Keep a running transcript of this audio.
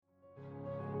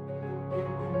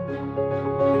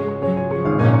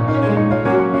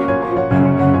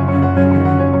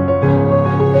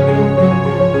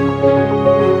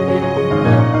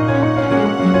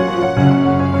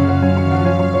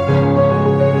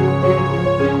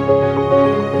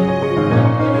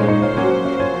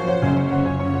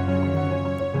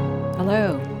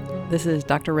This is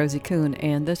Dr. Rosie Kuhn,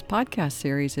 and this podcast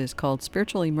series is called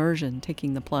Spiritual Immersion,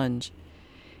 Taking the Plunge.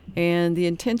 And the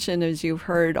intention, as you've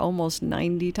heard almost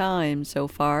 90 times so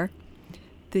far,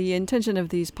 the intention of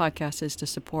these podcasts is to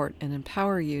support and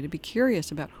empower you to be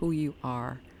curious about who you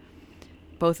are,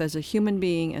 both as a human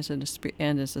being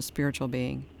and as a spiritual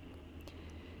being.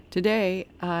 Today,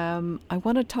 I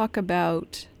want to talk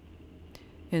about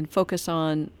and focus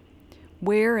on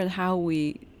where and how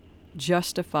we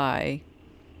justify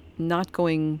not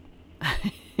doing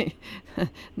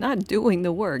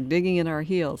the work, digging in our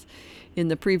heels. In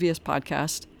the previous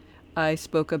podcast, I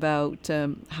spoke about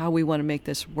how we want to make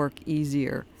this work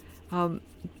easier.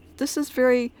 This is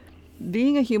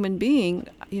being a human being,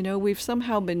 we've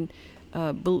somehow been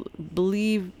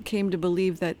came to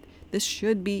believe that this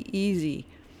should be easy.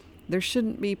 There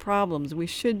shouldn't be problems. We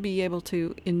should be able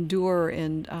to endure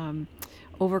and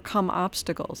overcome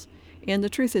obstacles. And the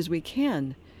truth is we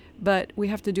can, but we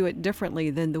have to do it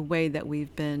differently than the way that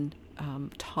we've been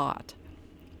taught.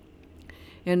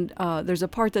 And there's a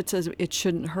part that says it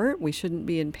shouldn't hurt. We shouldn't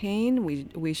be in pain.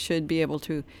 We should be able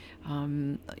to,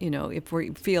 if we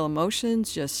feel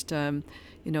emotions, just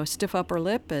stiff upper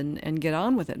lip and get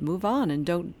on with it. Move on and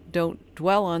don't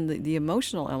dwell on the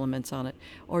emotional elements on it,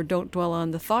 or don't dwell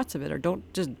on the thoughts of it, or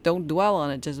don't dwell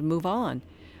on it. Just move on.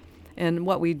 And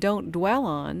what we don't dwell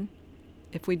on,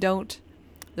 if we don't.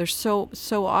 There's so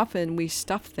often we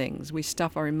stuff things. We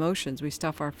stuff our emotions. We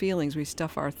stuff our feelings. We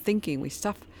stuff our thinking. We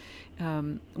stuff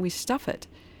it.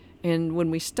 And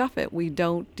when we stuff it, we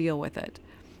don't deal with it.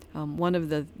 One of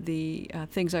the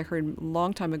things I heard a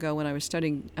long time ago when I was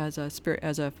studying as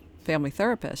a family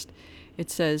therapist, it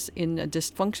says in a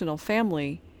dysfunctional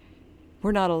family,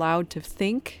 we're not allowed to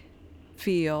think,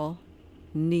 feel,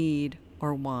 need,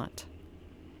 or want.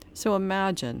 So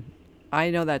imagine. I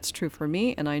know that's true for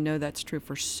me, and I know that's true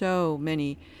for so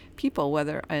many people,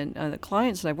 and the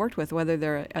clients that I've worked with, whether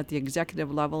they're at the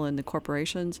executive level in the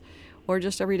corporations or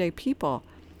just everyday people.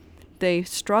 They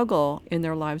struggle in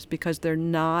their lives because they're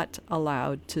not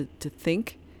allowed to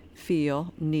think,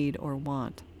 feel, need, or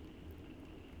want.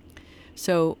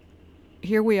 So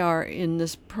here we are in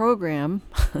this program,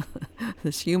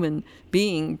 this human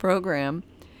being program,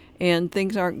 and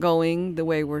things aren't going the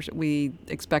way we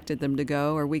expected them to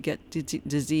go, or we get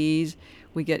disease,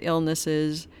 we get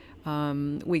illnesses,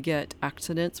 we get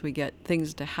accidents, we get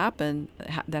things that happen,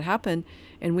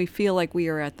 and we feel like we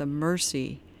are at the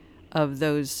mercy of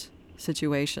those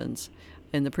situations.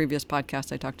 In the previous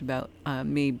podcast, I talked about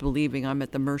me believing I'm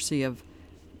at the mercy of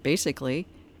basically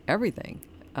everything.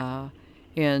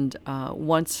 And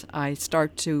once I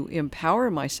start to empower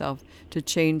myself to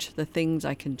change the things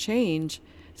I can change,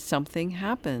 something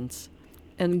happens,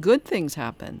 and good things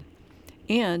happen.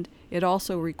 And it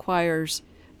also requires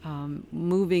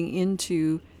moving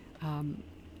into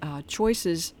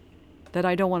choices that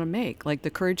I don't want to make, like the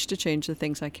courage to change the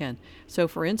things I can. So,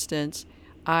 for instance,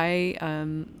 I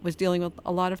was dealing with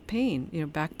a lot of pain,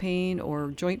 back pain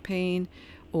or joint pain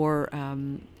or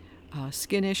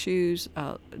skin issues,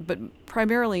 but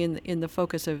primarily in the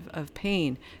focus of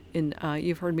pain.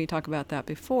 You've heard me talk about that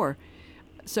before.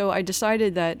 So I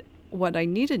decided that what I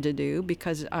needed to do,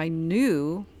 because I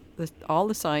knew all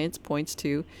the science points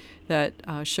to that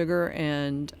sugar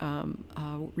and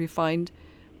refined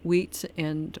wheats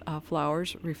and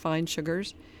flours, refined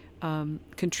sugars,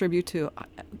 contribute to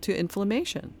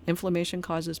inflammation. Inflammation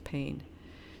causes pain.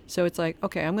 So it's like,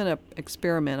 okay, I'm going to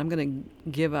experiment. I'm going to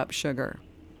give up sugar.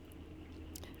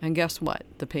 And guess what?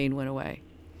 The pain went away.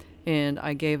 And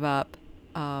I gave up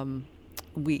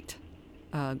wheat,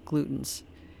 glutens,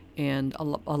 and a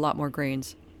lot more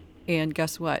grains. And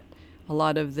guess what? A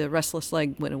lot of the restless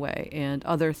leg went away, and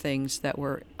other things that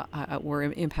were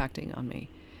impacting on me.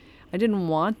 I didn't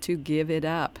want to give it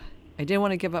up. I didn't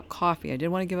want to give up coffee. I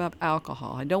didn't want to give up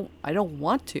alcohol. I don't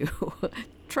want to.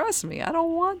 Trust me, I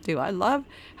don't want to. I love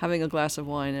having a glass of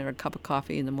wine and a cup of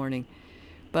coffee in the morning.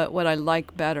 But what I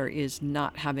like better is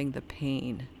not having the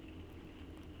pain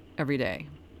every day.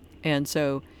 And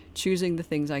so choosing the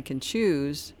things I can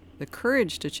choose, the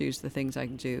courage to choose the things I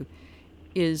can do,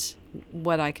 is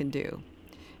what I can do.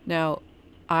 Now,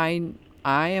 I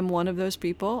am one of those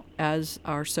people, as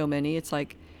are so many. It's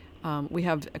like we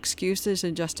have excuses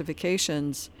and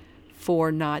justifications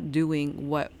for not doing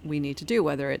what we need to do,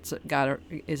 whether it's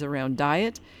is around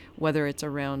diet, whether it's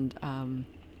around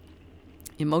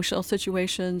emotional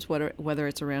situations, whether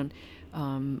it's around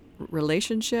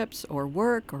relationships or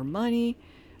work or money.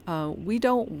 We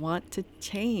don't want to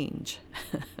change.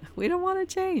 We don't want to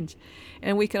change.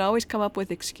 And we can always come up with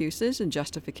excuses and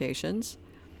justifications.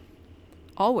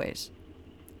 Always.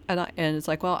 and it's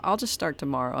like, well, I'll just start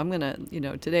tomorrow. I'm going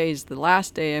to, today's the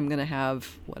last day I'm going to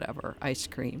have whatever, ice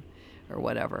cream or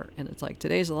whatever. And it's like,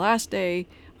 today's the last day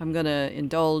I'm going to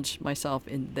indulge myself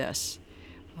in this.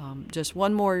 Just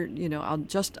one more,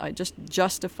 I just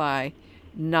justify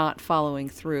not following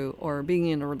through, or being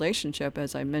in a relationship,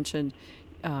 as I mentioned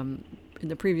in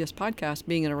the previous podcast,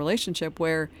 being in a relationship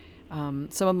where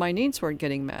some of my needs weren't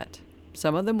getting met.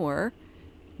 Some of them were,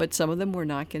 but some of them were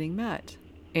not getting met.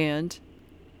 And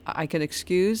I can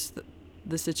excuse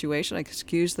the situation, I can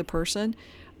excuse the person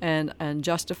and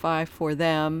justify for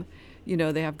them,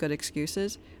 they have good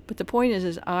excuses. But the point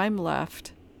is I'm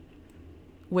left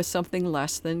with something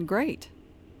less than great.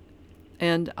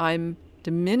 And I'm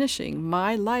diminishing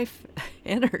my life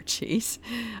energies.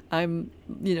 I'm,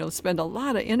 spend a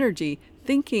lot of energy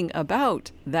thinking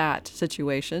about that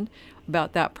situation,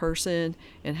 about that person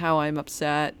and how I'm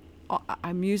upset.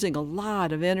 I'm using a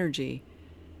lot of energy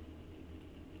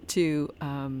to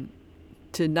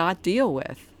not deal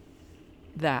with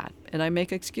that. And I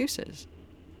make excuses.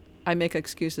 I make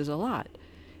excuses a lot.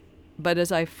 But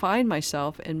as I find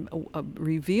myself and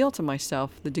reveal to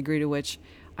myself the degree to which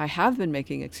I have been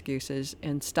making excuses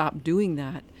and stop doing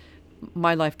that,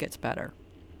 my life gets better.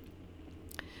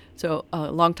 So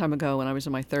a long time ago, when I was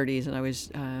in my 30s and I was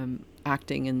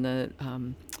acting in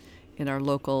in our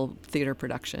local theater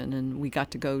production, and we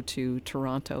got to go to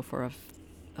Toronto for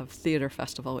a theater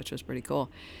festival, which was pretty cool.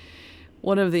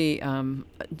 One of the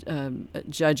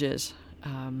judges,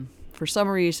 for some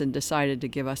reason, decided to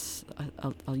give us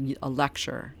a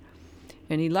lecture.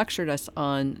 And he lectured us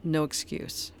on no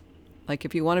excuse. Like,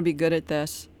 if you want to be good at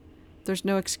this, there's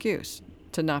no excuse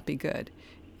to not be good.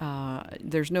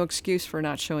 There's no excuse for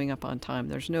not showing up on time.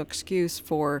 There's no excuse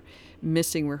for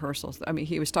missing rehearsals. I mean,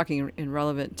 he was talking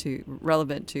relevant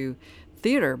to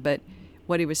theater, but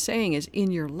what he was saying is,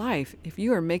 in your life, if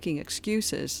you are making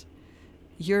excuses,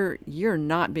 you're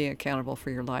not being accountable for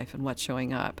your life and what's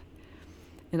showing up.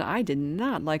 And I did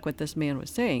not like what this man was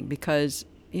saying, because,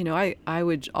 I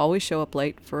would always show up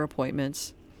late for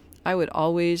appointments. I would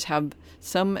always have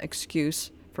some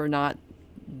excuse for not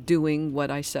doing what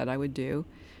I said I would do.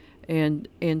 And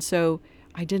so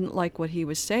I didn't like what he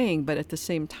was saying, but at the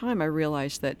same time, I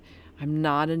realized that I'm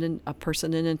not a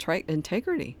person in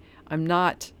integrity. I'm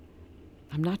not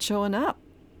showing up.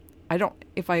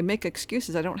 If I make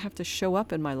excuses, I don't have to show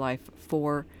up in my life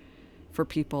for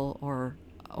people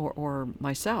or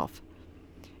myself.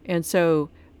 And so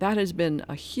that has been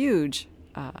a huge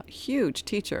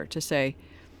teacher to say,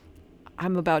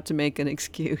 I'm about to make an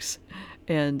excuse,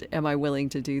 and am I willing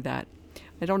to do that?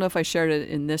 I don't know if I shared it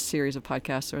in this series of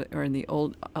podcasts or in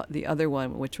the other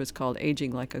one, which was called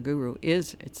Aging Like a Guru.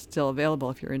 It's still available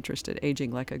if you're interested,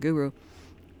 Aging Like a Guru.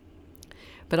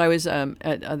 But I was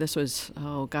this was,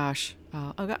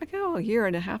 a year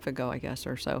and a half ago, I guess,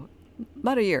 or so,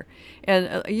 about a year.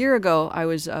 And a year ago, I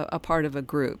was a part of a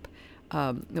group.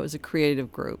 It was a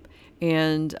creative group.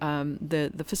 And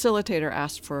the facilitator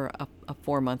asked for a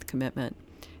 4-month commitment.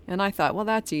 And I thought, well,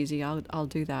 that's easy. I'll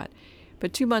do that.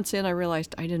 But 2 months in, I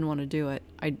realized I didn't want to do it.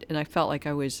 And I felt like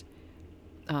I just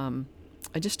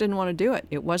didn't want to do it.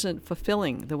 It wasn't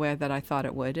fulfilling the way that I thought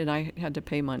it would. And I had to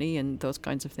pay money and those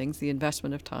kinds of things, the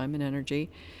investment of time and energy.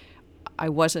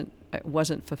 It wasn't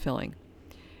fulfilling.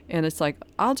 And it's like,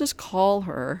 I'll just call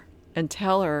her and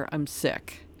tell her I'm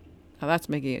sick. Now that's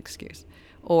making an excuse.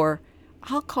 Or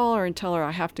I'll call her and tell her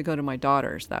I have to go to my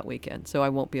daughter's that weekend, so I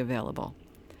won't be available.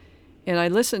 And I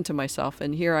listened to myself,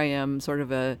 and here I am, sort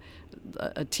of a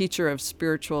teacher of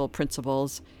spiritual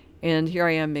principles, and here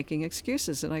I am making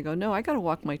excuses. And I go, no, I got to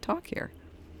walk my talk here.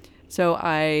 So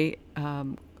I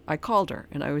called her,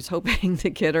 and I was hoping to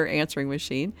get her answering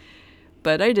machine,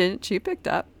 but I didn't. She picked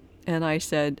up, and I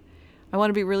said, I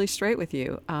want to be really straight with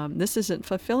you. This isn't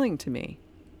fulfilling to me,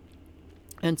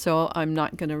 and so I'm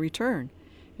not going to return.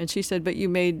 And she said, but you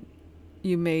made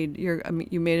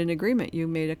an agreement, you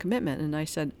made a commitment. And I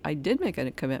said, I did make a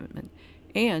commitment.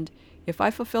 And if I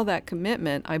fulfill that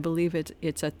commitment, I believe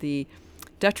it's at the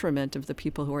detriment of the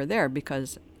people who are there,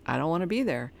 because I don't want to be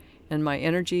there. And my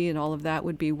energy and all of that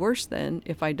would be worse than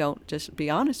if I don't just be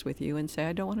honest with you and say,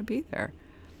 I don't want to be there.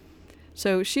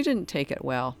 So she didn't take it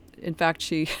well. In fact,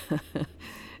 she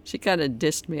kind of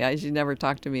dissed me. She never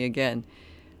talked to me again.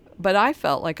 But I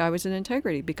felt like I was in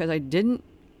integrity because I didn't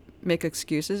make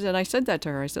excuses. And I said that to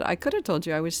her. I said, I could have told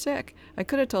you I was sick. I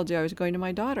could have told you I was going to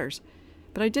my daughter's,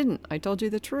 but I didn't. I told you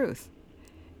the truth.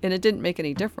 And it didn't make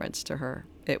any difference to her.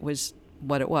 It was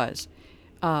what it was.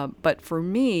 But for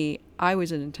me, I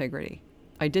was in integrity.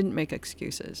 I didn't make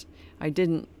excuses. I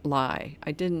didn't lie.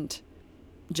 I didn't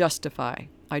justify.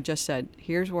 I just said,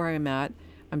 here's where I'm at.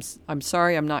 I'm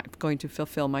sorry I'm not going to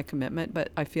fulfill my commitment, but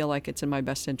I feel like it's in my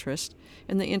best interest,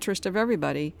 in the interest of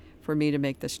everybody, for me to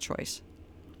make this choice.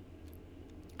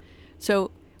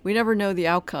 So we never know the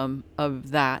outcome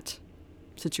of that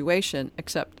situation,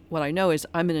 except what I know is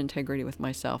I'm in integrity with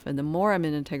myself. And the more I'm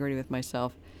in integrity with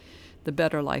myself, the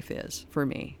better life is for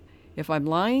me. If I'm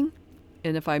lying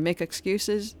and if I make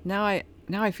excuses, now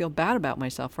I feel bad about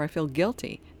myself, or I feel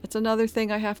guilty. That's another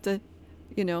thing I have to,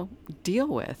 deal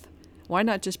with. Why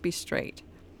not just be straight?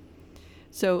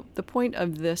 So the point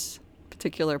of this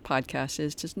particular podcast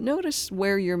is to notice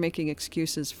where you're making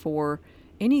excuses for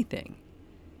anything,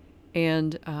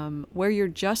 and where you're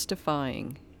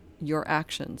justifying your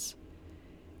actions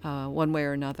one way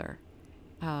or another.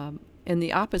 And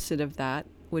the opposite of that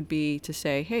would be to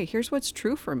say, hey, here's what's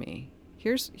true for me.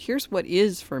 Here's what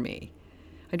is for me.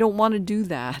 I don't want to do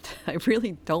that. I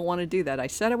really don't want to do that. I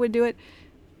said I would do it,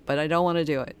 but I don't want to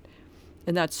do it.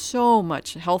 And that's so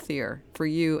much healthier for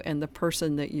you and the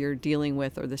person that you're dealing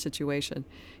with, or the situation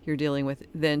you're dealing with,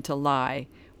 than to lie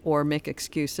or make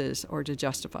excuses or to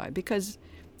justify, because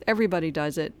everybody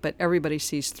does it, but everybody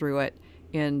sees through it.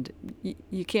 And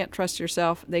you can't trust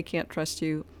yourself. They can't trust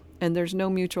you. And there's no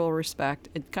mutual respect.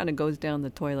 It kind of goes down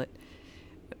the toilet.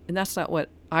 And that's not what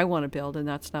I want to build. And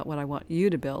that's not what I want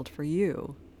you to build for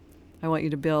you. I want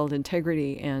you to build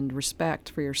integrity and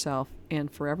respect for yourself and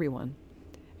for everyone.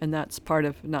 And that's part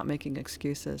of not making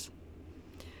excuses.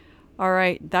 All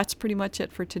right. That's pretty much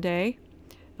it for today.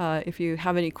 If you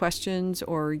have any questions,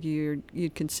 or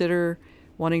you'd consider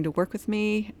wanting to work with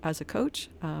me as a coach,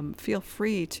 feel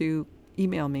free to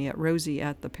email me at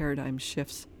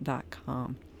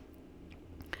rosie@theparadigmshifts.com.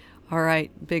 All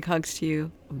right. Big hugs to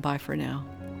you. Bye for now.